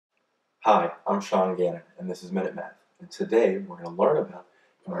Hi, I'm Sean Gannon, and this is Minute Math. And today we're going to learn about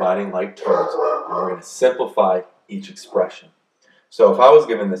combining like terms, and we're going to simplify each expression. So if I was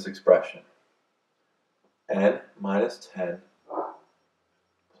given this expression, n minus 10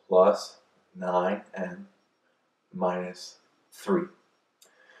 plus 9n minus 3.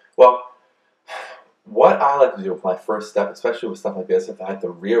 Well, what I like to do with my first step, especially with stuff like this, if I have to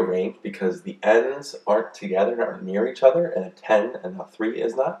rearrange because the n's aren't together, aren't near each other, and a 10 and a 3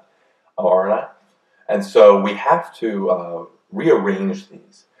 is not, or are not. And so we have to rearrange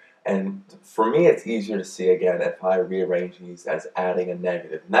these. And for me, it's easier to see, again, if I rearrange these as adding a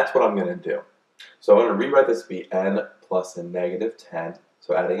negative. And that's what I'm going to do. So I'm going to rewrite this to be n plus a negative 10,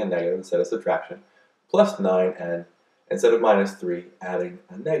 so adding a negative instead of subtraction, plus 9n instead of minus 3, adding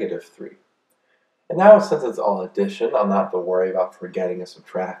a negative 3. And now, since it's all addition, I'm not to worry about forgetting a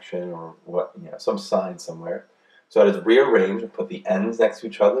subtraction or some sign somewhere. So I just rearrange and put the n's next to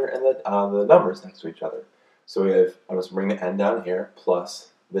each other and the numbers next to each other. So we have, I'll just bring the n down here,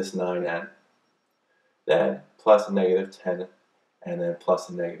 plus this 9n, then plus a negative 10, and then plus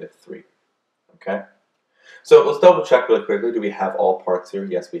a negative 3. Okay? So let's double check really quickly. Do we have all parts here?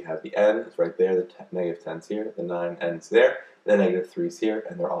 Yes, we have the n, it's right there, the negative 10's here, the 9n's there, the negative 3's here,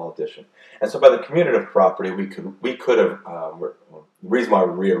 and they're all addition. And so by the commutative property, we could have, the reason why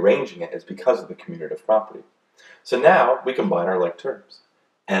we're rearranging it is because of the commutative property. So now we combine our like terms.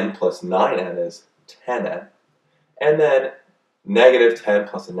 N plus 9n is 10n, and then negative 10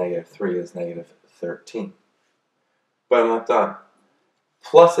 plus a negative 3 is negative 13. But I'm not done.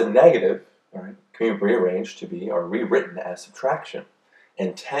 Plus a negative, all right, can be rearranged to be, or rewritten as subtraction.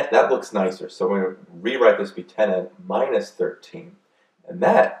 And 10, that looks nicer, so we're going to rewrite this to be 10n minus 13, and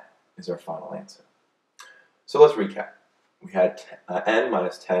that is our final answer. So let's recap. We had n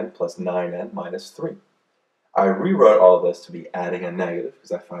minus 10 plus 9n minus 3. I rewrote all of this to be adding a negative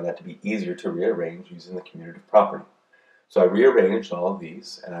because I find that to be easier to rearrange using the commutative property. So I rearranged all of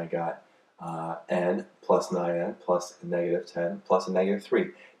these, and I got n plus 9n plus a negative 10 plus a negative 3.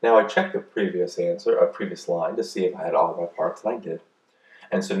 Now I checked the previous answer, or previous line, to see if I had all of my parts, and I did.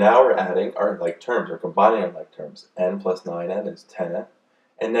 And so now we're adding our like terms, or combining our like terms. N plus 9n is 10n,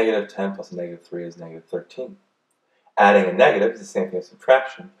 and negative 10 plus a negative 3 is negative 13. Adding a negative is the same thing as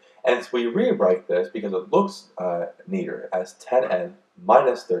subtraction, and so we rewrite this because it looks neater as 10n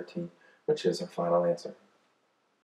minus 13, which is our final answer.